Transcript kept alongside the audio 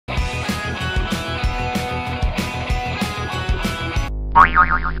I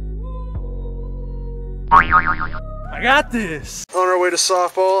got this. On our way to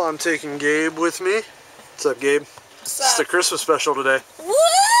softball, I'm taking Gabe with me. What's up, Gabe? What's up? It's the Christmas special today. Woo!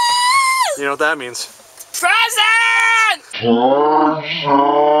 You know what that means? Present!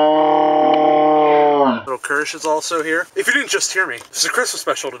 Little Kirsch is also here. If you didn't just hear me, this is a Christmas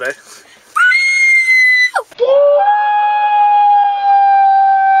special today.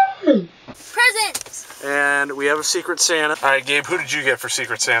 Presents! And we have a Secret Santa. All right, Gabe, who did you get for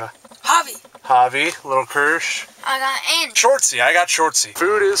Secret Santa? Javi. Javi, Little Kirsch. I got Andy. Shortsy, I got Shortsy.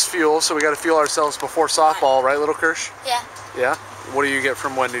 Food is fuel, so we got to fuel ourselves before softball, right, Little Kirsch? Yeah. Yeah? What do you get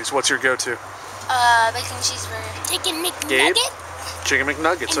from Wendy's? What's your go-to? Bacon cheeseburger. Chicken Gabe? McNugget. Chicken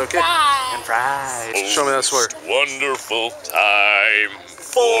McNuggets, And okay. fries. And fries. Show me that sweater. Wonderful time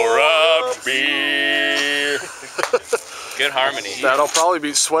for a beer. Good harmony. That'll probably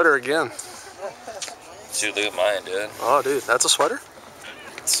be sweater again. Dude, look at mine, dude. Oh, dude, that's a sweater?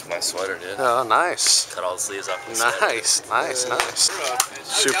 It's my sweater, dude. Oh, nice. Cut all the sleeves off. Nice, nice, nice.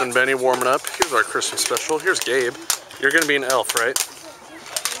 Soup and Benny warming up. Here's our Christmas special. Here's Gabe. You're gonna be an elf, right?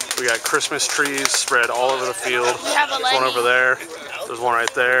 We got Christmas trees spread all over the field. There's one over there. There's one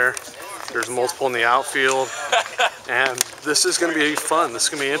right there. There's multiple in the outfield. And this is gonna be fun. This is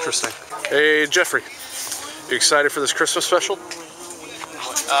gonna be interesting. Hey, Jeffrey. You excited for this Christmas special?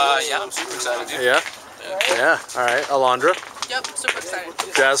 Yeah, I'm super excited, dude. Yeah? Yeah. All right. Alondra. Yep, super excited.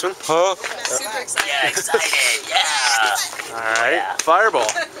 Jasmine. Huh? Super excited. Yeah, excited, yeah. All right. Fireball.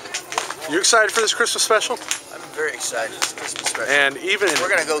 You excited for this Christmas special? I'm very excited. It's Christmas special. And even We're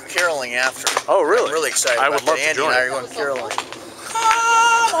gonna go caroling after. Oh, really? I'm really excited. I about would love that. to Andy join. and I are going caroling.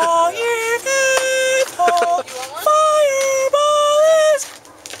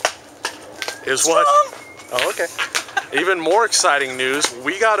 Is what? Oh, okay. Even more exciting news,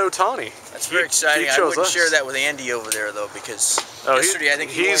 we got Otani. That's very exciting. I wouldn't share that with Andy over there though, because yesterday I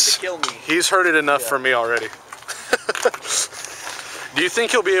think he wanted to kill me. He's heard it enough from me already. Do you think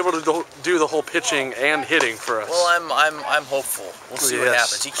he'll be able to do the whole pitching and hitting for us? Well, I'm hopeful. We'll see what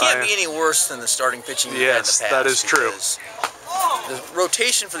happens. He can't be any worse than the starting pitching we had in the past. That is true. The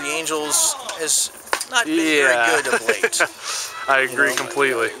rotation for the Angels has not been very good of late. I agree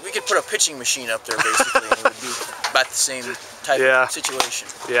completely. We could put a pitching machine up there basically, and it would be about the same type of situation.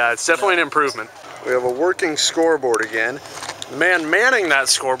 Yeah, it's definitely an improvement. We have a working scoreboard again. The man manning that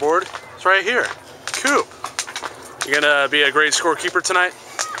scoreboard is right here, Coop. You gonna be a great scorekeeper tonight?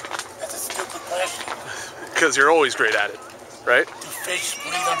 That's a stupid question. Because you're always great at it, right? Do fish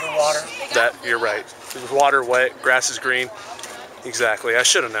breathe underwater? That, you're right. Water wet, grass is green. Exactly, I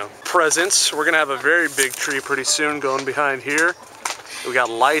should have known. Presents, we're gonna have a very big tree pretty soon going behind here. We got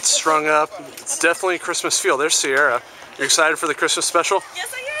lights strung up. It's definitely a Christmas feel. There's Sierra. You excited for the Christmas special?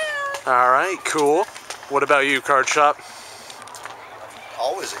 Yes, I am. All right, cool. What about you, Card Shop?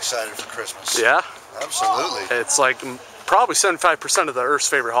 Always excited for Christmas. Yeah? Absolutely. It's like probably 75% of the Earth's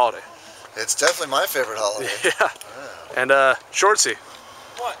favorite holiday. It's definitely my favorite holiday. Yeah. And Shortsy.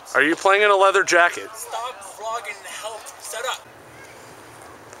 What? Are you playing in a leather jacket? Stop vlogging and help set up.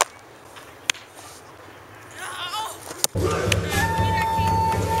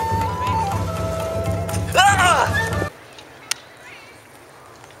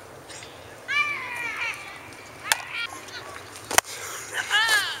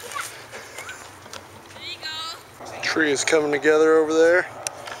 Tree is coming together over there.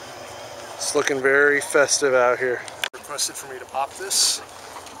 It's looking very festive out here. Requested for me to pop this.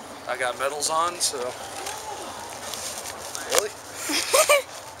 I got medals on, so. Really?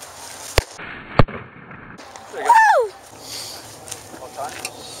 There you go. One time.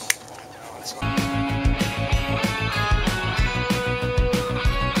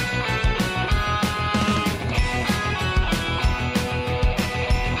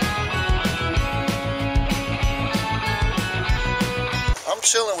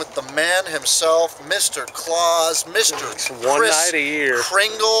 Chilling with the man himself, Mr. Claus, Mr. One Chris night a year.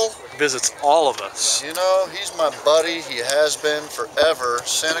 Kringle. Visits all of us. You know, he's my buddy. He has been forever.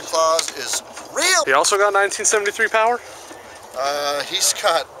 Santa Claus is real. He also got 1973 power? He's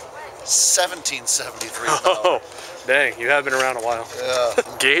got 1773 power. Oh, dang, you have been around a while. Yeah.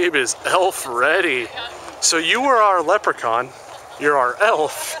 Gabe is elf ready. So you were our leprechaun. You're our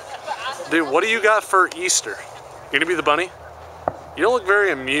elf. Dude, what do you got for Easter? You gonna be the bunny? You don't look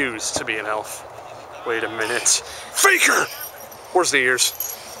very amused to be an elf. Wait a minute. Faker! Where's the ears?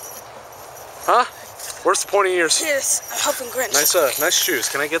 Huh? Where's the pointy ears? Yes, I'm helping Grinch. Nice shoes.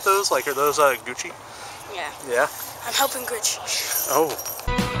 Can I get those? Like, are those Gucci? Yeah. Yeah? I'm helping Grinch. Oh.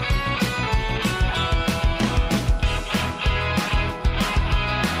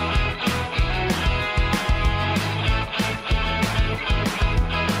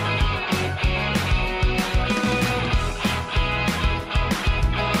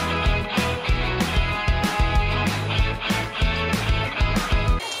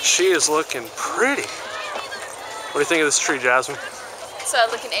 She is looking pretty. What do you think of this tree, Jasmine? It's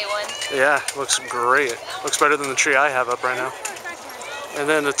looking A1. Yeah, looks great. Looks better than the tree I have up right now. And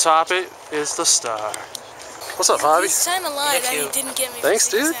then to top it is the star. What's up, Javi? He's trying to lie that he didn't get me Thanks,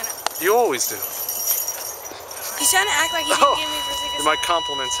 for Secret dude. Santa. You always do. He's trying to act like he didn't get me for Secret My Santa.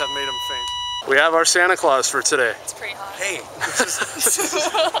 compliments have made him faint. We have our Santa Claus for today. It's pretty hot. Hey,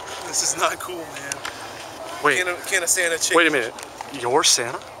 this is not cool, man. Wait, Can a Santa chicken? wait a minute. You're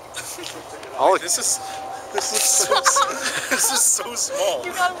Santa? This is so small.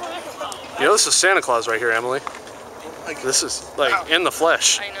 You know, this is Santa Claus right here, Emily. This is like in the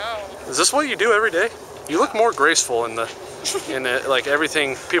flesh. I know. Is this what you do every day? You look more graceful in the like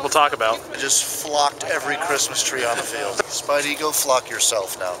everything people talk about. I just flocked every Christmas tree on the field. Spidey, go flock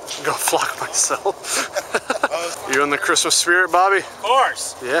yourself now. Go flock myself. You in the Christmas spirit, Bobby? Of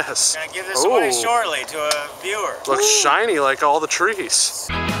course. Yes. Gonna give this away Ooh. shortly to a viewer. Looks shiny like all the trees.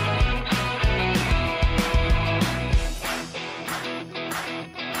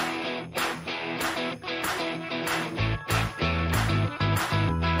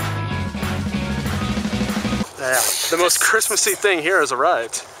 Yeah, the most Christmassy thing here has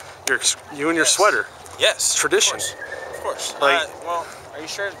arrived. You and your sweater. Yes. It's tradition. Of course. Like- Well, are you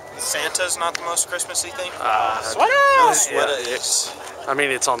sure Santa's not the most Christmassy thing? Sweater! Sweater is. I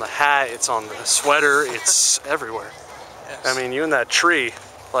mean, it's on the hat, it's on the sweater, it's everywhere. Yes. I mean, you and that tree,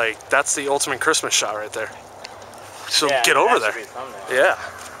 like, that's the ultimate Christmas shot right there. So Yeah, get over that there. should be thumbnail. Yeah.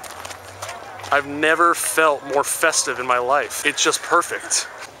 I've never felt more festive in my life. It's just perfect.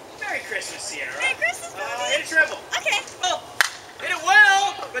 Merry Christmas, Sierra. Merry Christmas, Hit a triple. Okay. Hit it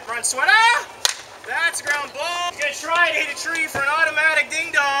well. Good run, sweater. That's a ground ball. He's gonna try and hit a tree for an automatic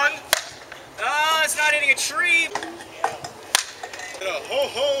ding dong. It's not hitting a tree. A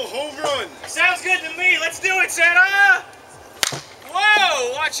ho-ho home run. Sounds good to me. Let's do it, Santa.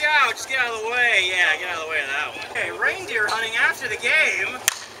 Whoa, watch out. Just get out of the way. Yeah, get out of the way of that one. Okay, reindeer hunting after the game.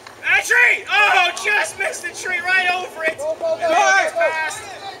 A tree! Oh, just missed the tree right over it. Past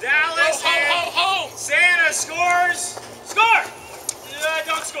Dallas and Santa scores. Score!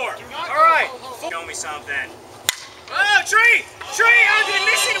 Don't score. All right. Show me something. Oh, tree! Tree! Oh, did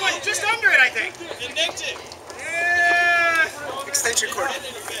miss it? It went just under it, I think. You nicked it. Yeah. Extension cord.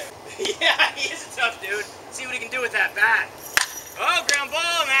 Yeah, he is a tough dude. See what he can do with that bat. Oh, ground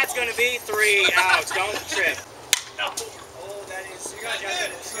ball, and that's going to be 3 outs. Don't trip. No. Oh, that is. You got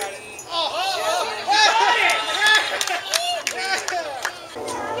it.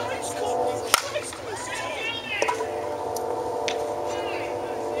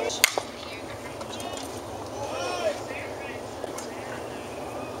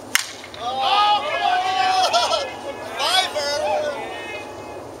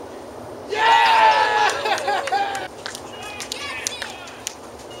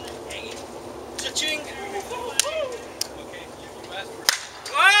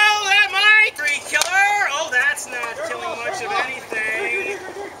 Oh, that might 3 killer. Oh, that's not killing much of anything.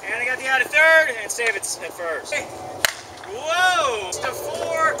 And I got the out of third and save it at first. Whoa, to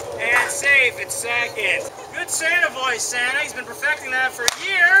 4 and safe at second. Good Santa voice, Santa. He's been perfecting that for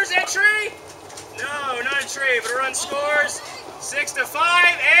years. And tree? No, not a tree, but a run scores. 6 to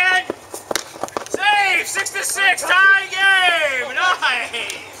 5 and save. 6 to 6, tie game.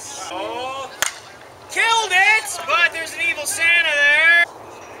 Nice. Oh, killed it, but there's an evil Santa there.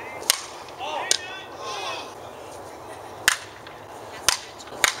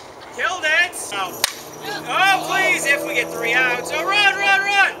 Killed it. Oh, please, if we get 3 outs. Oh, run, run,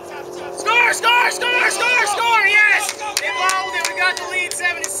 run. Score, score, score, score, score. Yes. They balled it. We got the lead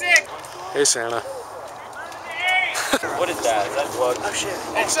 7 to 6. Hey, Santa. What is that? Is that what? Oh shit.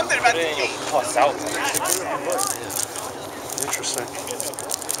 Oh, something about the gate. Toss out. Interesting.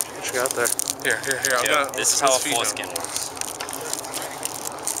 What you got there? Here. I'm Yeah, gonna, this is how a let's feed him. foreskin works.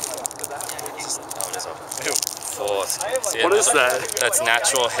 Oh, it is open. Foreskin. See, What is that? That's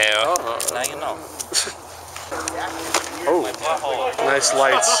natural hair. Oh. Now you know. Oh, My butthole. nice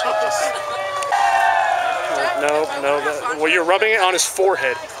lights. No. Well, you're rubbing it on his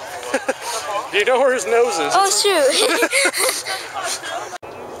forehead. Do you know where his nose is? Oh, shoot.